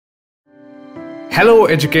Hello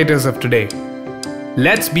educators of today.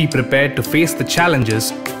 Let's be prepared to face the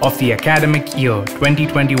challenges of the academic year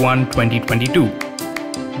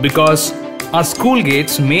 2021-2022. Because our school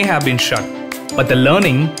gates may have been shut, but the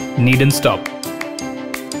learning needn't stop.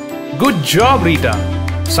 Good job, Rita.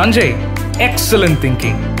 Sanjay, excellent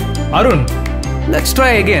thinking. Arun, let's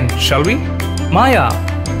try again, shall we? Maya,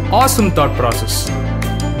 awesome thought process.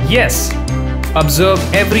 Yes, observe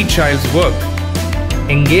every child's work.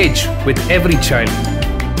 Engage with every child.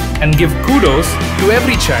 And give kudos to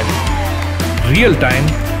every child. Real time,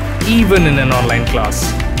 even in an online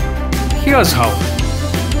class. Here's how.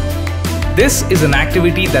 This is an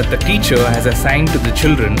activity that the teacher has assigned to the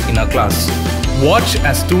children in a class. Watch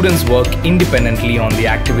as students work independently on the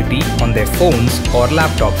activity on their phones or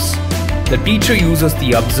laptops. The teacher uses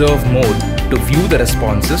the observe mode to view the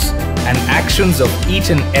responses and actions of each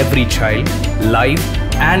and every child live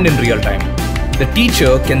and in real time. The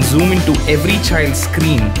teacher can zoom into every child's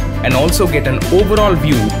screen and also get an overall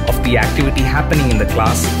view of the activity happening in the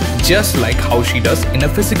class, just like how she does in a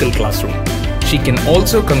physical classroom. She can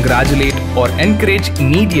also congratulate or encourage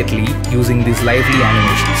immediately using these lively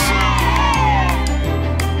animations.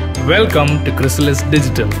 Welcome to Chrysalis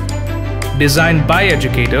Digital, designed by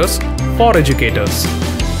educators for educators,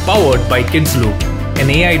 powered by KidsLoop, an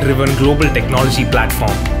AI-driven global technology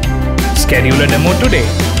platform. Schedule a demo today.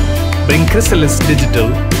 Bring Chrysalis Digital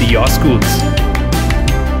to your schools.